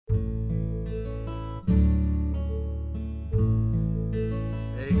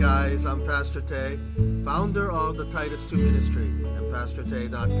guys, I'm Pastor Tay, founder of the Titus 2 Ministry and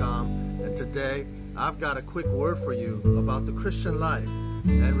PastorTay.com. And today, I've got a quick word for you about the Christian life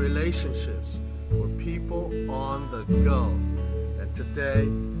and relationships for people on the go. And today,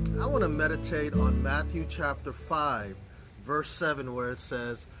 I want to meditate on Matthew chapter 5, verse 7, where it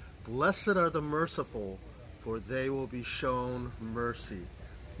says, "Blessed are the merciful, for they will be shown mercy."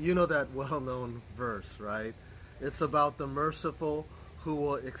 You know that well-known verse, right? It's about the merciful who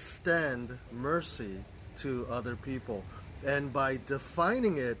will extend mercy to other people. And by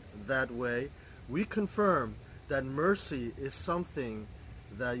defining it that way, we confirm that mercy is something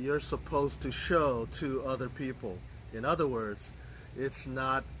that you're supposed to show to other people. In other words, it's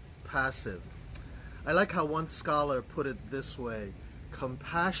not passive. I like how one scholar put it this way: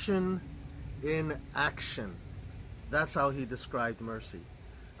 compassion in action. That's how he described mercy.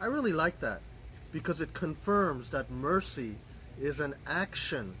 I really like that because it confirms that mercy is an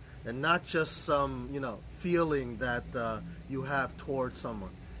action and not just some, feeling that you have towards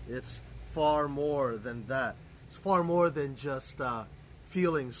someone. It's far more than that. It's far more than just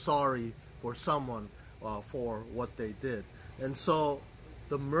feeling sorry for someone for what they did. And so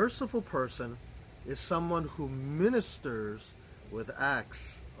the merciful person is someone who ministers with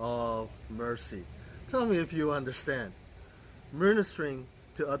acts of mercy. Tell me if you understand. Ministering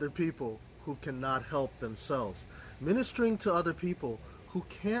to other people who cannot help themselves. Ministering to other people who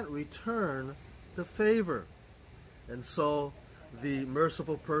can't return the favor. And so the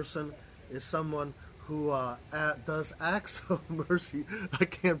merciful person is someone who does acts of mercy. I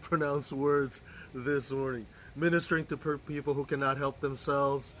can't pronounce words this morning. Ministering to people who cannot help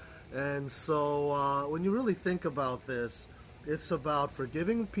themselves. And so when you really think about this, it's about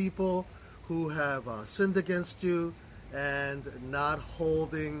forgiving people who have sinned against you and not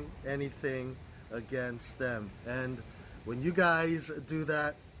holding anything against them. And when you guys do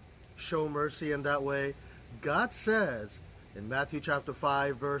that, show mercy in that way, God says in Matthew chapter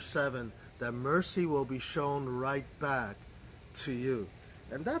 5 verse 7 that mercy will be shown right back to you.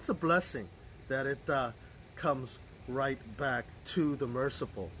 And that's a blessing, that it comes right back to the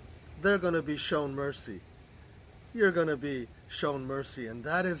merciful. They're going to be shown mercy. You're going to be shown mercy. And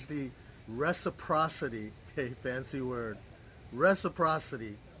that is the reciprocity, a fancy word,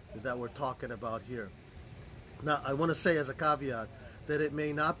 reciprocity that we're talking about here. Now, I want to say as a caveat that it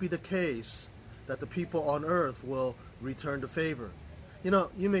may not be the case that the people on earth will return the favor.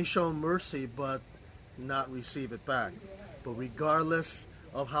 You may show mercy but not receive it back. But regardless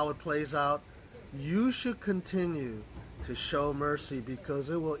of how it plays out, you should continue to show mercy because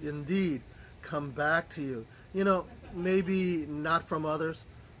it will indeed come back to you. Maybe not from others,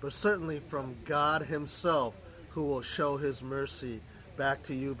 but certainly from God Himself, who will show His mercy back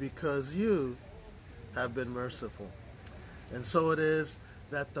to you because you have been merciful. And so it is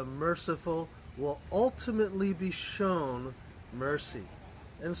that the merciful will ultimately be shown mercy.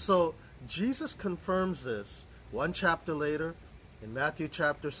 And so Jesus confirms this one chapter later in Matthew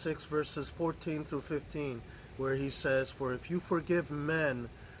chapter 6 verses 14 through 15, where He says, "For if you forgive men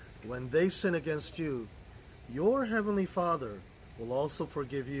when they sin against you, your heavenly Father will also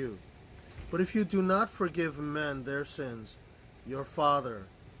forgive you. But if you do not forgive men their sins, your Father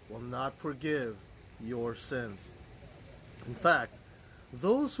will not forgive your sins." In fact,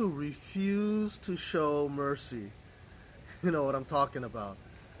 those who refuse to show mercy, you know what I'm talking about.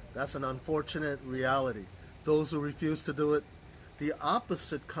 That's an unfortunate reality. Those who refuse to do it, the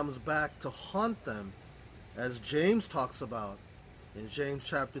opposite comes back to haunt them, as James talks about in James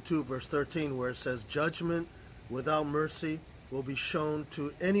chapter 2 verse 13, where it says, "Judgment without mercy will be shown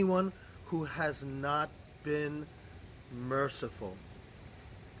to anyone who has not been merciful."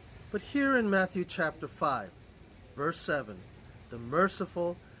 But here in Matthew chapter 5, verse 7, the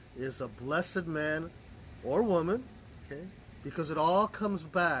merciful is a blessed man or woman, okay? Because it all comes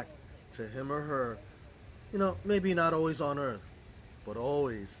back to him or her, maybe not always on earth, but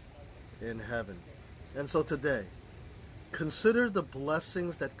always in heaven. And so today, consider the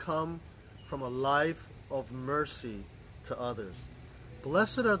blessings that come from a life of mercy to others.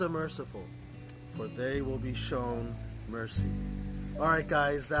 Blessed are the merciful, for they will be shown mercy. All right,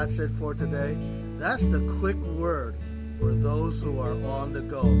 guys, that's it for today. That's the quick word for those who are on the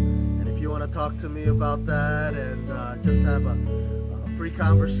go. And if you want to talk to me about that and just have a free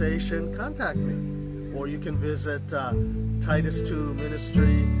conversation, contact me. Or you can visit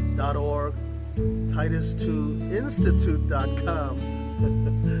Titus2ministry.org,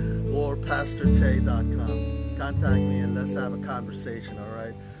 Titus2institute.com, or PastorTay.com. Contact me and let's have a conversation, all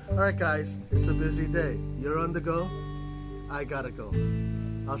right? All right, guys, it's a busy day. You're on the go. I gotta go.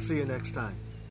 I'll see you next time.